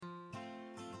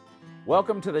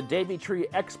Welcome to the Davey Tree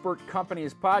Expert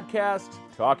Company's podcast,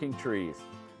 Talking Trees.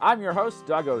 I'm your host,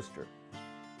 Doug Oster.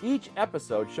 Each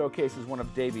episode showcases one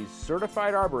of Davey's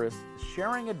certified arborists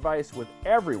sharing advice with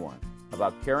everyone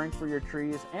about caring for your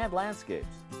trees and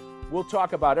landscapes. We'll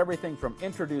talk about everything from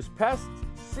introduced pests,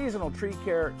 seasonal tree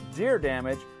care, deer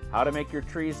damage, how to make your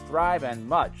trees thrive, and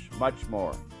much, much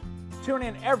more. Tune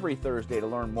in every Thursday to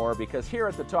learn more, because here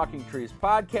at the Talking Trees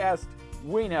podcast,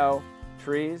 we know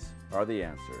trees are the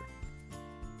answer.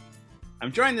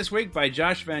 I'm joined this week by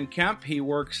Josh Van Kemp. He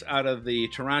works out of the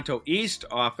Toronto East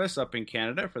office up in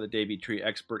Canada for the Davey Tree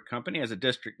Expert Company as a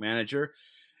district manager.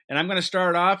 And I'm going to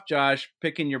start off, Josh,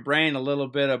 picking your brain a little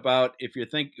bit about if you're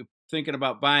thinking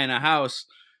about buying a house.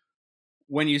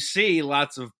 When you see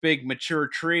lots of big mature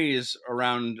trees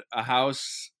around a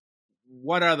house,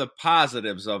 what are the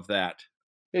positives of that?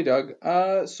 Hey, Doug.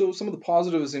 So some of the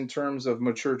positives in terms of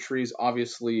mature trees,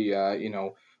 obviously,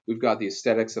 we've got the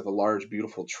aesthetics of a large,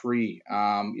 beautiful tree.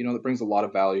 That brings a lot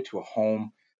of value to a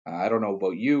home. I don't know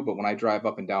about you, but when I drive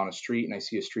up and down a street and I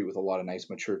see a street with a lot of nice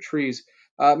mature trees,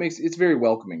 it's very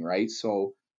welcoming, right?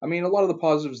 So, a lot of the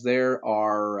positives there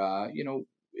are,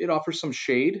 it offers some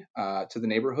shade to the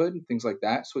neighborhood and things like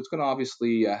that. So it's going to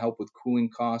obviously help with cooling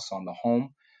costs on the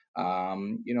home.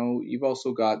 You've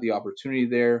also got the opportunity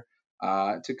there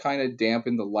to kind of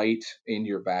dampen the light in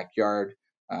your backyard.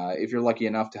 If you're lucky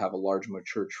enough to have a large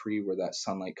mature tree where that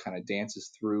sunlight kind of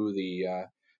dances through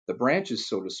the branches,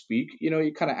 so to speak,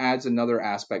 it kind of adds another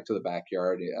aspect to the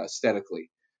backyard aesthetically.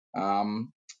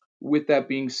 With that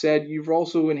being said, you've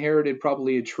also inherited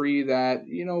probably a tree that,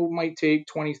 might take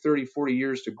 20, 30, 40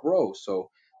 years to grow. So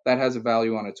that has a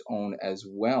value on its own as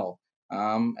well.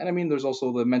 There's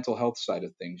also the mental health side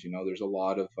of things. There's a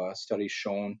lot of studies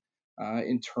shown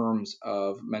in terms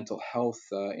of mental health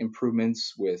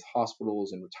improvements with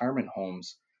hospitals and retirement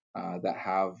homes that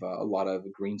have a lot of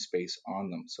green space on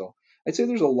them. So I'd say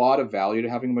there's a lot of value to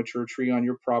having a mature tree on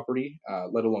your property,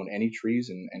 let alone any trees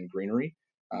and greenery.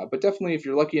 But definitely, if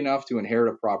you're lucky enough to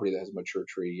inherit a property that has a mature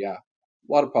tree, yeah,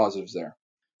 a lot of positives there.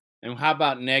 And how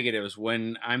about negatives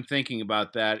when I'm thinking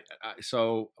about that?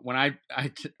 So when I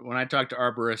talk to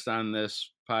arborists on this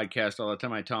podcast all the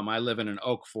time, I tell them I live in an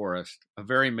oak forest, a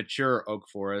very mature oak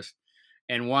forest,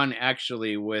 and one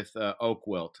actually with oak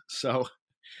wilt. So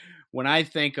when I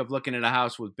think of looking at a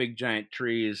house with big giant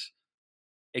trees,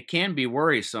 it can be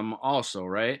worrisome also,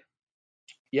 right?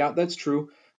 Yeah, that's true.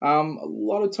 A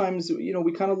lot of times,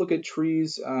 we kind of look at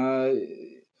trees.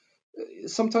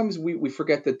 Sometimes we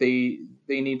forget that they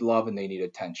need love and they need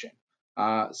attention.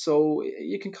 So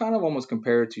you can kind of almost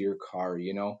compare it to your car.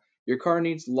 Your car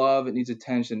needs love, it needs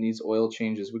attention, it needs oil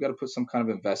changes. We got to put some kind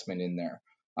of investment in there.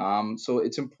 So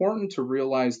it's important to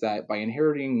realize that by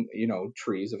inheriting,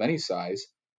 trees of any size,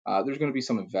 there's going to be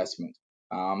some investment.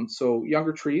 So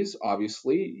younger trees,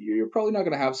 obviously, you're probably not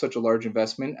going to have such a large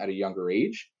investment at a younger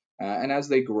age. And as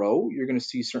they grow, you're going to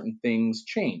see certain things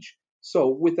change. So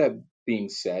with that being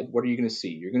said, what are you going to see?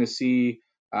 You're going to see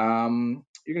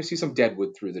some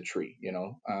deadwood through the tree.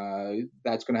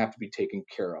 That's going to have to be taken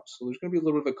care of. So there's going to be a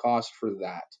little bit of a cost for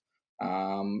that.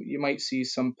 You might see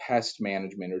some pest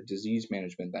management or disease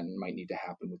management that might need to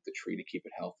happen with the tree to keep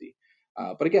it healthy.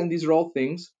 But again, these are all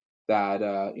things that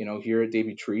here at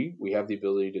Davey Tree we have the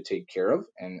ability to take care of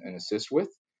and assist with.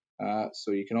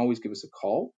 So you can always give us a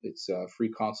call. It's a free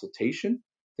consultation,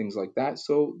 things like that.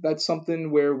 So that's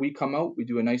something where we come out, we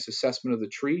do a nice assessment of the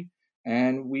tree,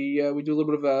 and we do a little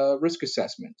bit of a risk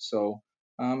assessment. So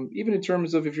even in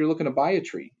terms of if you're looking to buy a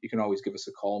tree, you can always give us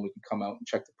a call and we can come out and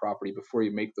check the property before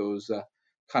you make those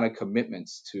kind of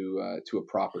commitments to a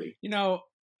property.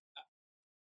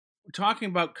 Talking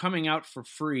about coming out for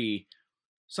free,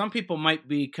 some people might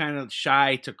be kind of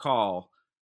shy to call.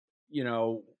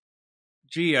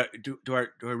 Gee, do I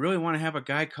really want to have a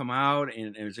guy come out,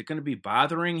 and is it going to be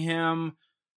bothering him?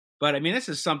 But this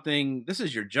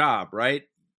is your job, right?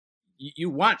 You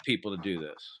want people to do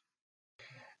this.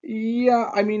 Yeah,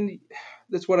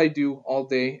 that's what I do all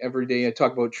day, every day. I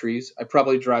talk about trees. I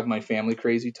probably drive my family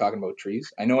crazy talking about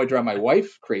trees. I know I drive my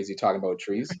wife crazy talking about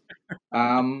trees.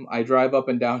 I drive up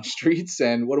and down streets,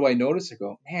 and what do I notice? I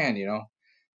go, man,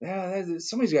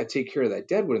 somebody's got to take care of that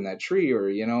deadwood in that tree, or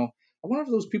I wonder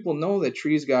if those people know that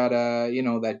trees got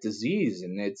that disease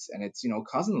and it's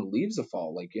causing the leaves to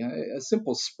fall. Like a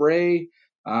simple spray,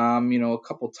 a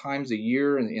couple times a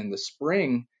year in the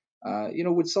spring,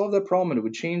 would solve that problem, and it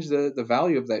would change the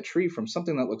value of that tree from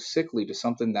something that looks sickly to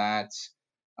something that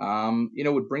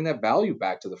would bring that value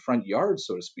back to the front yard,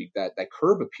 so to speak, that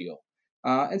curb appeal.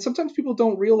 And sometimes people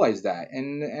don't realize that,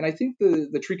 and I think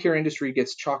the tree care industry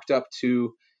gets chalked up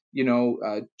to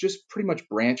just pretty much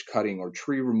branch cutting or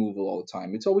tree removal all the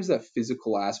time. It's always that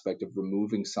physical aspect of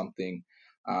removing something.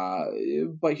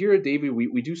 But here at Davy,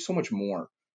 we do so much more.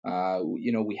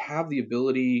 We have the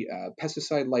ability,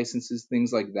 pesticide licenses,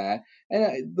 things like that.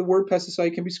 And the word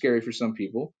pesticide can be scary for some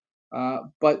people.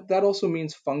 But that also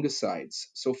means fungicides.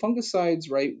 So fungicides,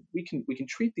 right? We can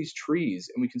treat these trees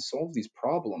and we can solve these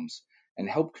problems and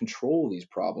help control these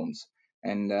problems.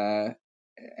 And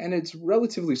it's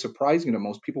relatively surprising to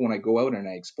most people when I go out and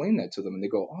I explain that to them, and they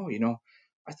go, "Oh,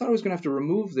 I thought I was gonna have to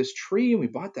remove this tree, and we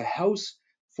bought the house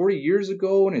 40 years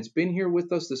ago, and it's been here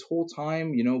with us this whole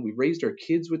time. We raised our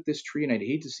kids with this tree, and I'd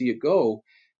hate to see it go."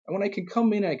 And when I can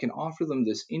come in, I can offer them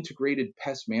this integrated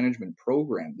pest management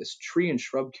program, this tree and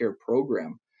shrub care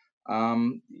program.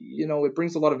 It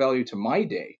brings a lot of value to my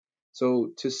day.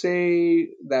 So to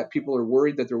say that people are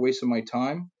worried that they're wasting my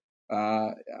time,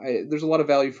 there's a lot of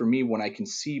value for me when I can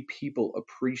see people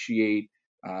appreciate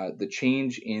the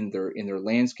change in their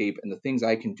landscape and the things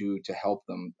I can do to help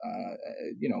them,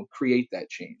 create that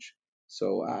change.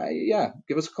 So yeah,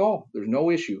 give us a call. There's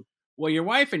no issue. Well, your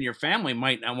wife and your family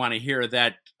might not want to hear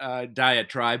that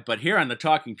diatribe, but here on the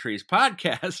Talking Trees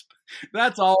podcast,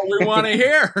 that's all we want to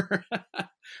hear.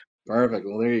 Perfect.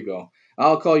 Well, there you go.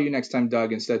 I'll call you next time,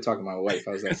 Doug, instead of talking to my wife.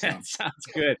 How's that sound? That sounds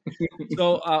good.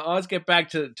 So let's get back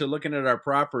to looking at our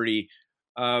property.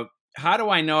 How do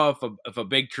I know if a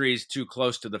big tree is too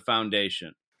close to the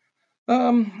foundation?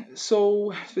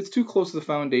 So if it's too close to the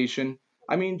foundation,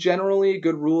 I mean, generally a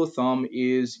good rule of thumb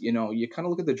is, you kind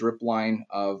of look at the drip line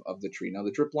of the tree. Now,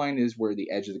 the drip line is where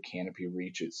the edge of the canopy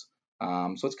reaches.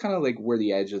 So it's kind of like where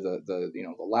the edge of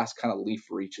the last kind of leaf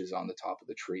reaches on the top of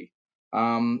the tree.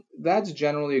 That's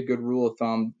generally a good rule of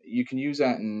thumb. You can use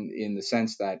that in the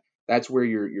sense that that's where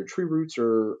your tree roots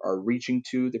are reaching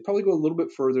to. They probably go a little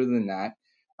bit further than that.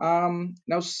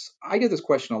 Now, I get this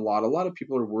question a lot. A lot of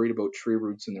people are worried about tree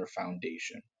roots in their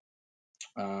foundation.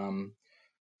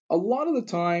 A lot of the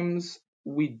times,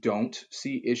 we don't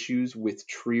see issues with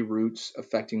tree roots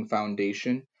affecting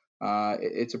foundation.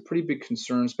 It's a pretty big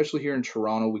concern, especially here in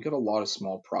Toronto. We got a lot of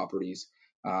small properties,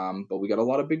 but we got a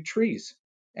lot of big trees.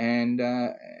 And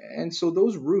so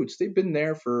those roots, they've been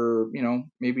there for,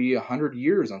 maybe 100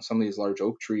 years on some of these large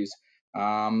oak trees.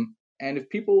 And if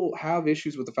people have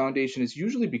issues with the foundation, it's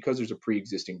usually because there's a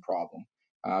pre-existing problem.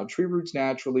 Tree roots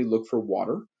naturally look for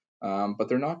water, but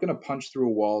they're not going to punch through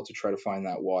a wall to try to find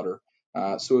that water.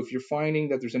 So if you're finding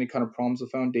that there's any kind of problems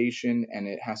with foundation and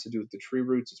it has to do with the tree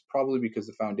roots, it's probably because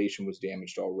the foundation was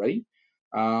damaged already.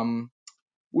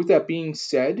 With that being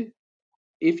said,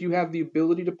 if you have the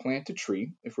ability to plant a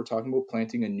tree, if we're talking about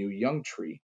planting a new young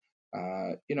tree,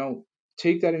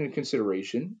 take that into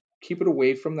consideration. Keep it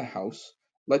away from the house.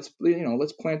 Let's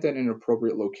plant that in an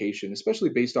appropriate location, especially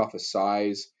based off of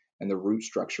size and the root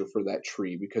structure for that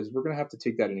tree, because we're going to have to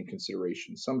take that into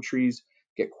consideration. Some trees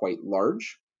get quite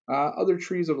large. Other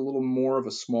trees have a little more of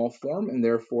a small form, and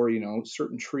therefore,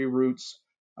 certain tree roots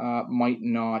might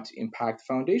not impact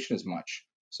the foundation as much.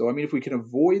 So, I mean, if we can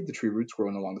avoid the tree roots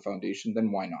growing along the foundation,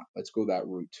 then why not? Let's go that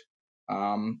route.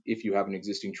 If you have an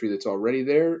existing tree that's already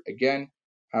there, again,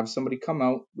 have somebody come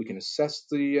out. We can assess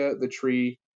the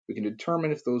tree. We can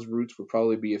determine if those roots would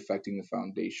probably be affecting the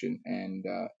foundation, and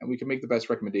we can make the best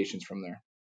recommendations from there.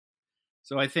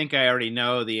 So I think I already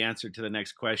know the answer to the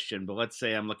next question, but let's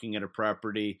say I'm looking at a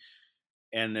property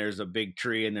and there's a big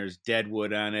tree and there's dead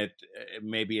wood on it.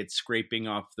 Maybe it's scraping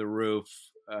off the roof.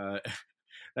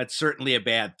 That's certainly a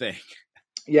bad thing.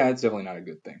 Yeah, it's definitely not a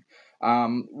good thing.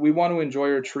 We want to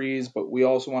enjoy our trees, but we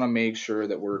also want to make sure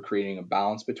that we're creating a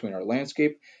balance between our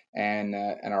landscape and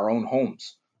our own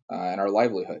homes and our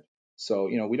livelihood. So,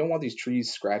 we don't want these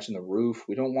trees scratching the roof.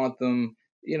 We don't want them,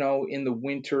 in the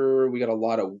winter. We got a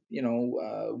lot of,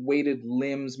 weighted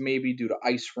limbs maybe due to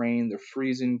ice rain. They're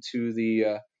freezing to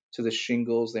the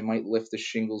shingles. They might lift the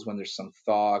shingles when there's some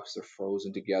thaw because they're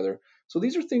frozen together. So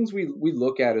these are things we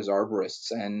look at as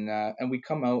arborists, and we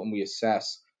come out and we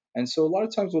assess. And so a lot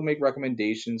of times we'll make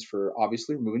recommendations for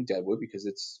obviously removing deadwood because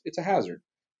it's a hazard.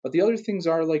 But the other things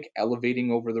are like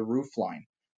elevating over the roof line,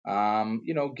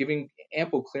 giving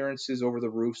ample clearances over the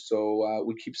roof so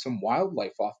we keep some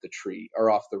wildlife off the tree or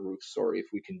off the roof. Sorry, if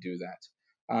we can do that.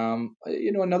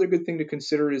 Another good thing to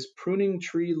consider is pruning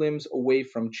tree limbs away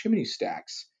from chimney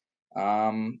stacks.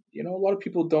 A lot of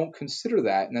people don't consider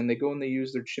that, and then they go and they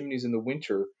use their chimneys in the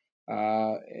winter,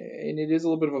 and it is a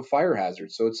little bit of a fire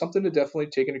hazard. So it's something to definitely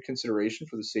take into consideration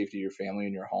for the safety of your family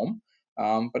and your home.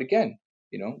 But again,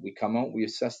 we come out, we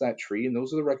assess that tree, and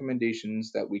those are the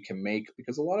recommendations that we can make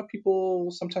because a lot of people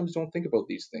sometimes don't think about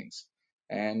these things.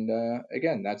 And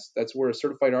again, that's where a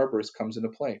certified arborist comes into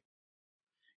play.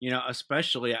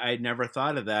 Especially I never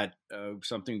thought of that,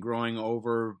 something growing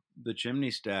over the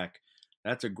chimney stack.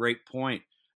 That's a great point.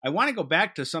 I want to go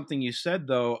back to something you said,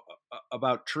 though,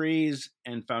 about trees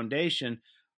and foundation.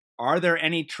 Are there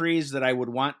any trees that I would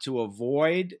want to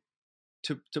avoid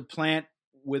to plant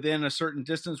within a certain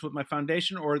distance with my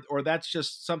foundation, or that's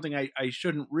just something I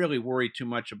shouldn't really worry too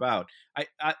much about?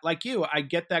 I like you, I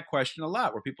get that question a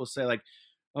lot where people say, like,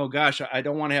 oh gosh, I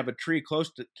don't want to have a tree close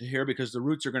to here because the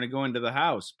roots are going to go into the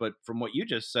house. But from what you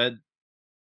just said,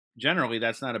 generally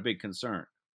that's not a big concern.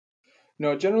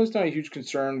 No, generally it's not a huge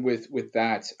concern with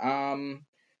that.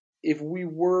 If we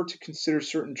were to consider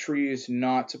certain trees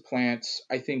not to plant,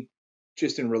 I think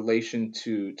just in relation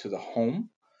to the home,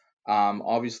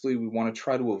 obviously we want to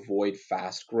try to avoid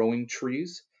fast growing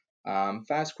trees.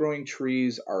 Fast growing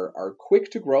trees are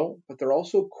quick to grow, but they're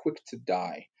also quick to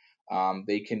die.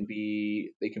 They can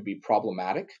be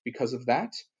problematic because of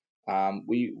that.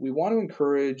 We want to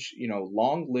encourage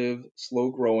long lived,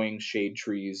 slow growing shade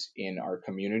trees in our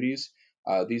communities.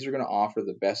 These are going to offer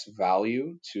the best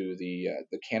value to the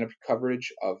canopy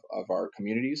coverage of our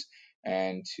communities,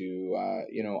 and to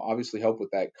obviously help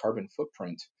with that carbon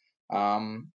footprint.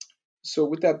 Um, so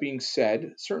with that being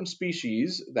said, certain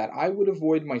species that I would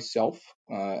avoid myself,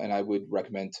 and I would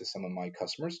recommend to some of my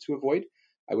customers to avoid,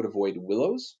 I would avoid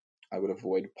willows. I would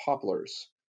avoid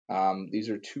poplars. These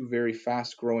are two very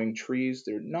fast-growing trees.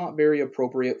 They're not very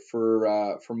appropriate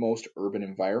for most urban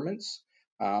environments.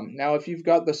 Now, if you've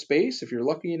got the space, if you're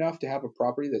lucky enough to have a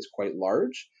property that's quite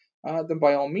large, then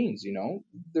by all means,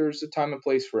 there's a time and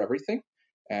place for everything.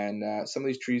 And some of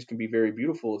these trees can be very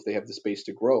beautiful if they have the space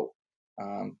to grow.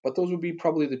 But those would be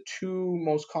probably the two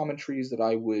most common trees that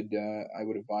I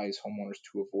would advise homeowners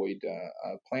to avoid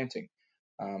planting.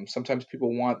 Sometimes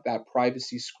people want that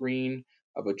privacy screen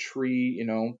of a tree,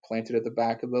 planted at the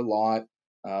back of the lot,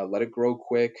 let it grow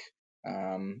quick.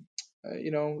 Um,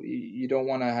 you don't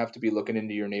want to have to be looking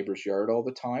into your neighbor's yard all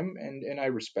the time, and I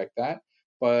respect that.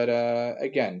 But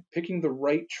again, picking the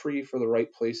right tree for the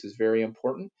right place is very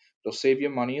important. It'll save you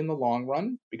money in the long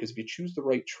run, because if you choose the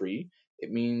right tree,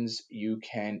 it means you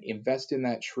can invest in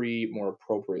that tree more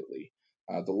appropriately.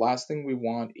 The last thing we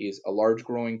want is a large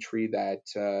growing tree that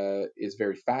is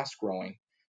very fast growing,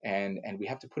 and we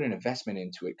have to put an investment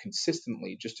into it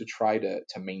consistently just to try to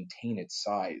maintain its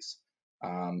size.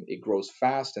 It grows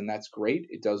fast, and that's great.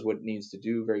 It does what it needs to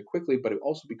do very quickly, but it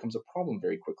also becomes a problem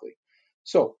very quickly.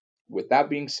 So, with that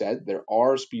being said, there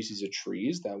are species of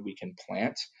trees that we can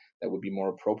plant that would be more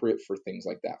appropriate for things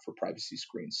like that, for privacy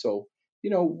screens. So,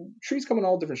 trees come in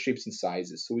all different shapes and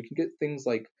sizes. So we can get things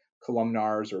like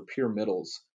columnars or pyramidals,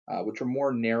 which are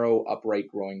more narrow, upright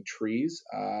growing trees.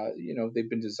 They've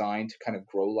been designed to kind of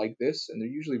grow like this, and they're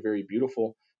usually very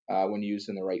beautiful when used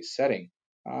in the right setting.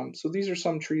 So these are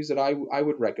some trees that I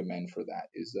would recommend for that,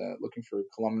 is looking for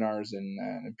columnars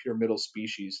and pyramidal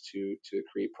species to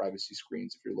create privacy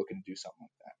screens if you're looking to do something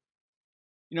like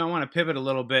that. I want to pivot a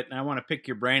little bit, and I want to pick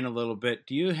your brain a little bit.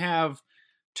 Do you have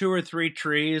two or three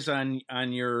trees on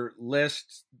your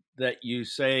list that you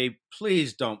say,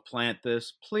 please don't plant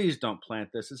this, please don't plant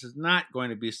this, this is not going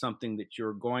to be something that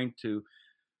you're going to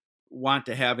want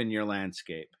to have in your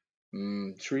landscape?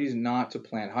 Trees not to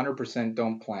plant, 100%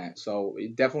 don't plant. So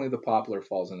definitely the poplar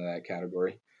falls into that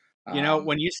category.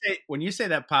 When you say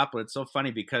that poplar, it's so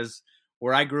funny because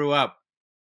where I grew up,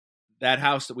 that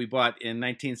house that we bought in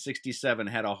 1967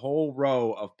 had a whole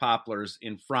row of poplars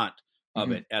in front of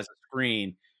Mhm. it as a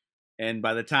screen. And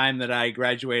by the time that I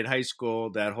graduated high school,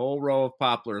 that whole row of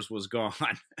poplars was gone.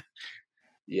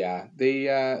 Yeah,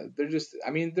 they're just,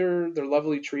 I mean, they're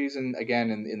lovely trees, and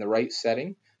again, in the right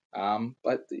setting.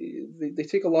 But they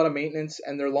take a lot of maintenance,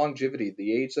 and their longevity,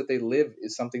 the age that they live,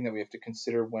 is something that we have to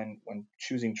consider when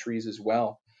choosing trees as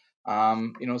well.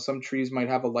 Some trees might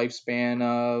have a lifespan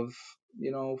of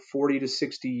 40 to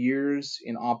 60 years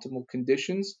in optimal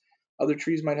conditions. Other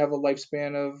trees might have a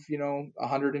lifespan of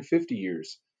 150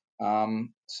 years.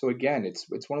 So again,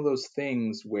 it's one of those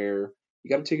things where you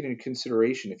got to take it into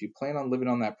consideration. If you plan on living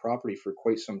on that property for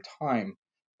quite some time,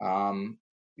 um,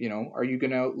 are you going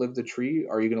to outlive the tree?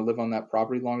 Are you going to live on that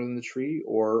property longer than the tree,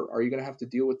 or are you going to have to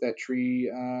deal with that tree,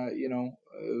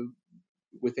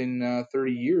 within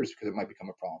 30 years, because it might become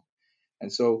a problem?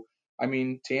 And so, I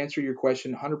mean, to answer your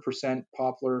question, 100%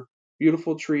 poplar,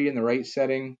 beautiful tree in the right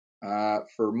setting.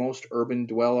 For most urban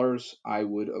dwellers, I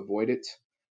would avoid it.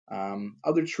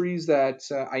 Other trees that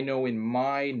I know in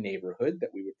my neighborhood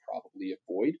that we would probably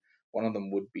avoid, one of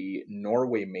them would be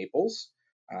Norway maples.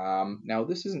 Now,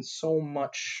 this isn't so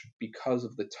much because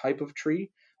of the type of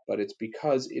tree, but it's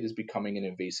because it is becoming an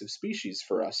invasive species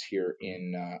for us here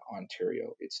in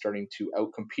Ontario. It's starting to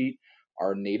outcompete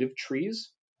our native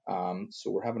trees.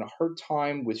 So we're having a hard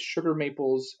time with sugar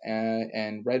maples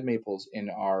and red maples in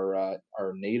our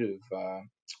native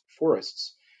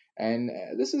forests. And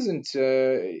this isn't,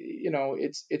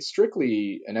 it's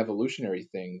strictly an evolutionary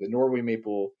thing. The Norway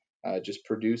maple just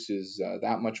produces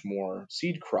that much more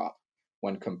seed crop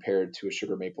when compared to a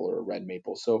sugar maple or a red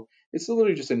maple. So it's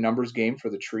literally just a numbers game for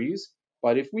the trees.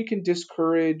 But if we can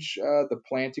discourage the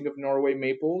planting of Norway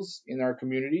maples in our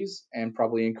communities and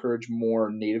probably encourage more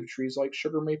native trees like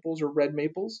sugar maples or red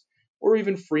maples, or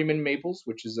even Freeman maples,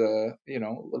 which is a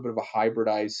little bit of a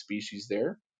hybridized species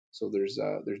there. So there's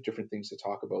different things to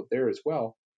talk about there as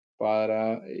well. But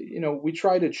we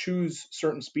try to choose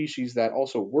certain species that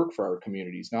also work for our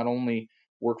communities, not only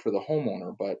work for the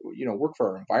homeowner, but work for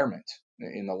our environment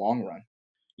in the long run.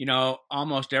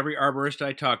 Almost every arborist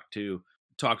I talk to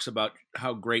talks about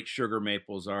how great sugar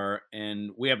maples are,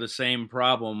 and we have the same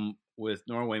problem with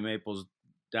Norway maples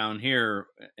down here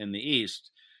in the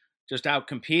east, just out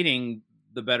competing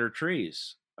the better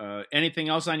trees. Anything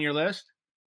else on your list?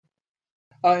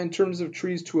 In terms of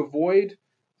trees to avoid,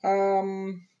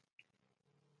 I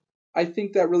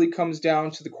think that really comes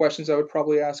down to the questions I would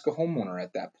probably ask a homeowner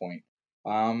at that point.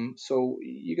 So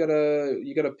you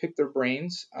gotta pick their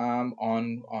brains on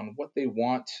what they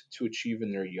want to achieve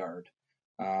in their yard.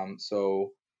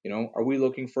 So are we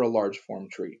looking for a large form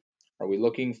tree? Are we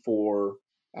looking for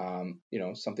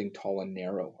something tall and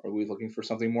narrow? Are we looking for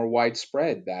something more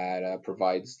widespread that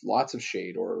provides lots of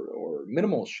shade or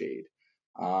minimal shade?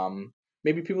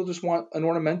 Maybe people just want an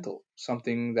ornamental,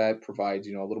 something that provides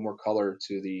a little more color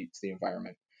to the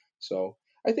environment. So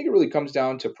I think it really comes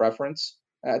down to preference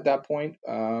at that point.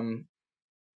 And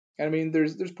I mean,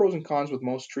 there's pros and cons with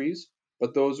most trees,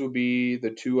 but those would be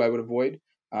the two I would avoid.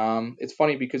 It's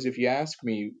funny because if you ask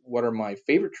me what are my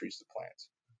favorite trees to plant,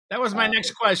 that was my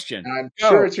next question. I'm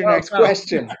sure it's your next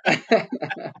question.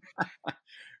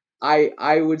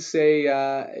 I would say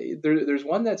there's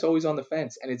one that's always on the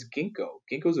fence, and it's ginkgo.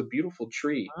 Ginkgo's a beautiful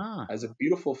tree. Has a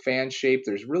beautiful fan shape.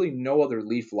 There's really no other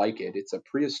leaf like it. It's a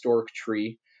prehistoric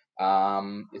tree.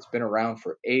 It's been around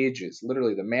for ages.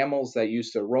 Literally, the mammals that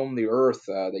used to roam the earth,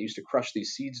 that used to crush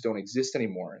these seeds, don't exist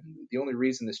anymore. And the only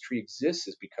reason this tree exists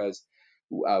is because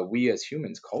we as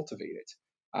humans cultivate it.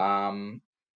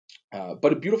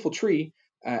 But a beautiful tree.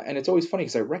 And it's always funny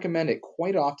because I recommend it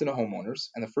quite often to homeowners.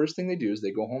 And the first thing they do is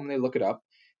they go home and they look it up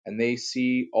and they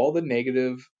see all the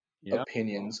negative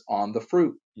opinions on the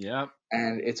fruit. Yep.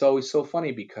 And it's always so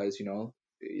funny because,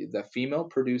 the female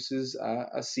produces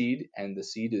a seed and the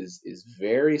seed is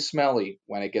very smelly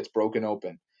when it gets broken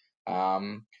open.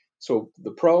 So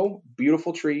the pro,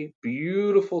 beautiful tree,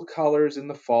 beautiful colors in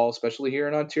the fall, especially here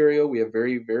in Ontario. We have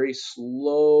very, very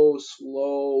slow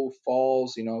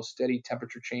falls, steady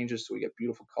temperature changes. So we get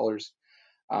beautiful colors.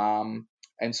 And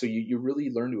so you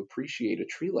really learn to appreciate a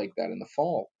tree like that in the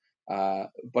fall.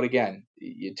 But again,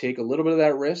 you take a little bit of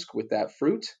that risk with that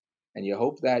fruit and you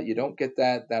hope that you don't get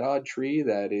that odd tree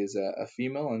that is a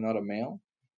female and not a male.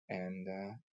 And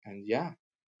yeah.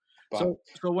 But,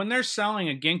 so when they're selling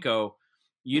a ginkgo,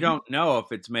 you don't know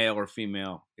if it's male or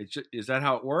female. Is that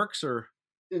how it works, or?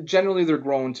 Generally, they're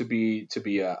grown to be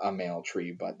a male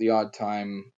tree, but the odd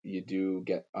time you do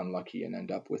get unlucky and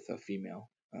end up with a female.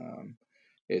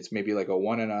 It's maybe like a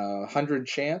 1 in 100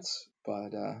 chance, but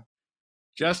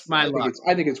just my luck.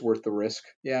 I think it's worth the risk.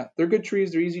 Yeah, they're good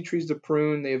trees. They're easy trees to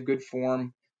prune. They have good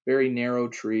form. Very narrow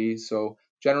trees, so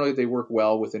generally they work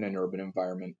well within an urban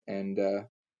environment, and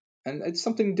it's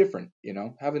something different.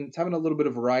 Having a little bit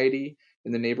of variety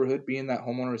in the neighborhood, being that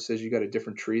homeowner says you got a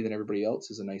different tree than everybody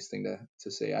else is a nice thing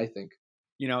to say, I think.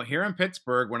 Here in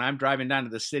Pittsburgh, when I'm driving down to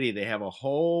the city, they have a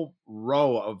whole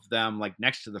row of them like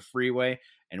next to the freeway.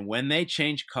 And when they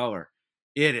change color,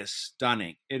 it is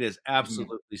stunning. It is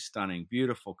absolutely stunning.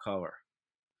 Beautiful color.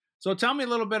 So tell me a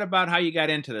little bit about how you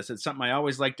got into this. It's something I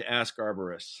always like to ask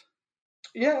arborists.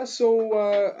 Yeah, so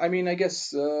I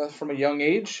guess from a young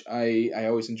age, I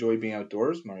always enjoyed being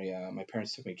outdoors. My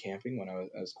parents took me camping when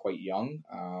I was quite young,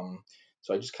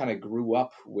 so I just kind of grew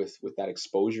up with that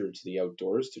exposure to the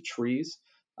outdoors, to trees.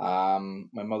 My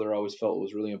mother always felt it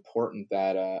was really important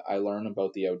that I learn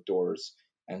about the outdoors,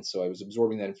 and so I was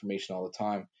absorbing that information all the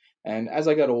time. And as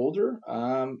I got older,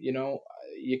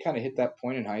 you kind of hit that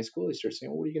point in high school. You start saying,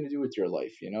 well, "What are you going to do with your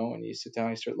life?" And you sit down,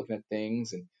 and you start looking at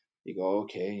things and you go,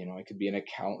 okay, I could be an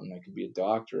accountant, I could be a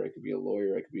doctor, I could be a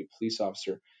lawyer, I could be a police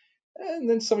officer. And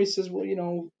then somebody says, well,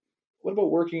 what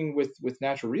about working with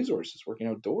natural resources, working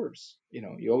outdoors?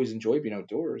 You always enjoy being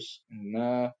outdoors.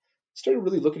 And started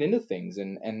really looking into things.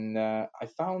 And I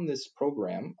found this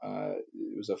program.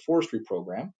 It was a forestry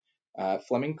program at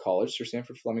Fleming College, Sir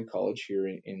Sandford Fleming College here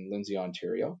in Lindsay,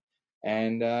 Ontario.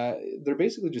 And they're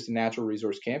basically just a natural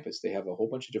resource campus. They have a whole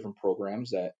bunch of different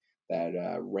programs that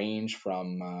range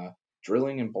from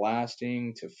drilling and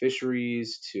blasting to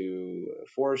fisheries to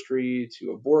forestry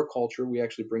to arboriculture. We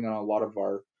actually bring on a lot of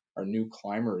our new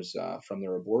climbers from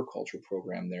their arboriculture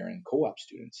program there and co-op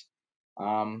students.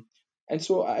 And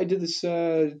so I did this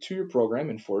 2-year program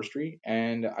in forestry,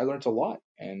 and I learned a lot.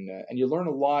 And you learn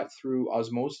a lot through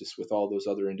osmosis with all those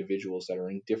other individuals that are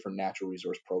in different natural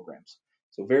resource programs.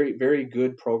 So very, very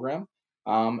good program.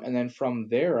 And then from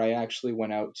there, I actually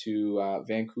went out to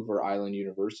Vancouver Island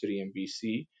University in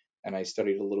BC, and I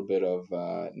studied a little bit of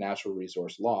natural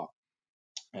resource law,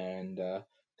 and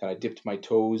kind of dipped my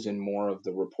toes in more of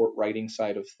the report writing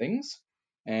side of things.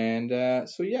 And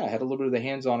so, yeah, I had a little bit of the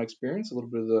hands-on experience, a little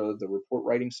bit of the report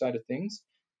writing side of things.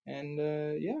 And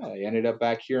yeah, I ended up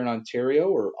back here in Ontario,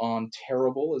 or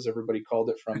Ontarable, as everybody called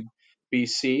it, from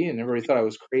BC, and everybody thought I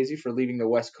was crazy for leaving the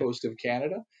west coast of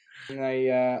Canada. And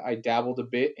I dabbled a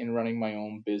bit in running my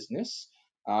own business,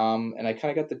 and I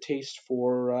kind of got the taste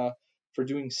for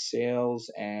doing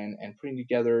sales and putting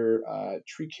together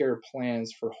tree care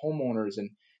plans for homeowners, and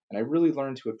I really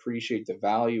learned to appreciate the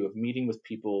value of meeting with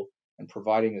people and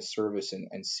providing a service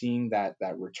and seeing that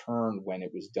return when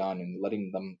it was done and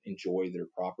letting them enjoy their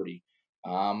property.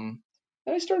 And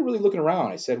I started really looking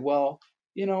around. I said, well,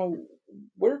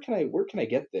 where can I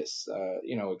get this,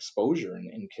 exposure,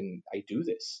 and can I do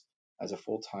this as a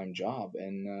full-time job?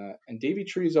 And Davey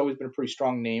Tree has always been a pretty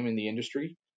strong name in the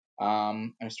industry.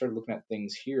 And I started looking at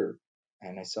things here,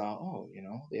 and I saw,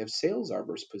 they have sales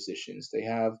arborist positions. They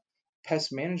have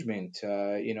pest management,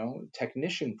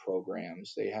 technician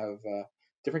programs. They have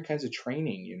different kinds of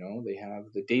training. They have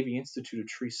the Davey Institute of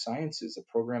Tree Sciences,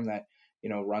 a program that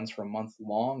runs for a month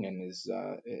long and is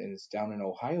down in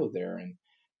Ohio there,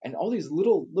 and all these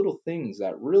little things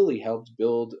that really helped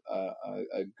build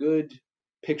a good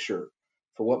picture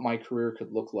for what my career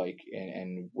could look like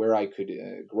and where I could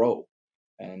grow.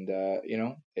 And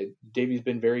Davey's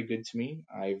been very good to me.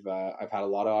 I've had a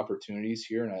lot of opportunities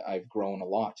here, and I've grown a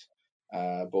lot,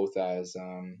 both as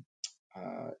an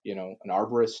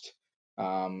arborist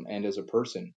and as a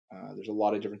person. There's a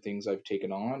lot of different things I've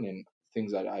taken on, and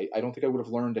things that I don't think I would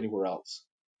have learned anywhere else.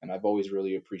 And I've always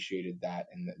really appreciated that,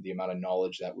 and the amount of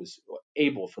knowledge that was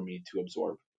able for me to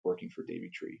absorb working for Davey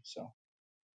Tree. So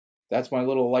that's my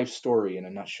little life story in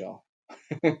a nutshell.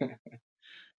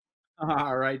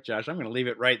 All right, Josh, I'm going to leave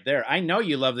it right there. I know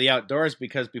you love the outdoors,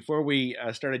 because before we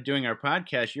started doing our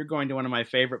podcast, you're going to one of my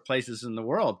favorite places in the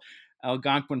world,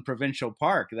 Algonquin Provincial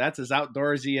Park. That's as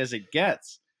outdoorsy as it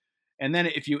gets. And then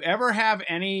if you ever have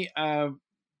any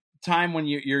time when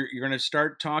you're going to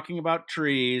start talking about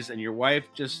trees and your wife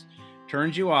just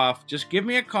turns you off, just give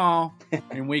me a call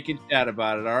and we can chat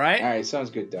about it, all right? All right, sounds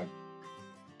good, Doug.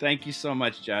 Thank you so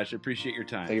much, Josh. I appreciate your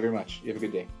time. Thank you very much. You have a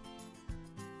good day.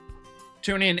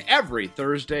 Tune in every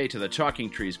Thursday to the Talking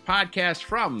Trees podcast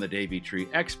from the Davey Tree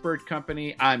Expert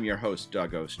Company. I'm your host,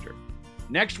 Doug Oster.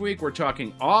 Next week, we're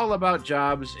talking all about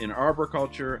jobs in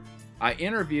arboriculture. I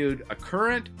interviewed a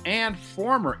current and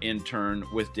former intern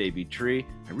with Davey Tree.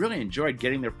 I really enjoyed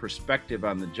getting their perspective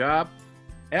on the job.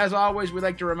 As always, we'd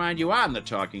like to remind you on the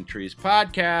Talking Trees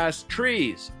podcast,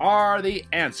 trees are the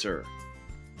answer.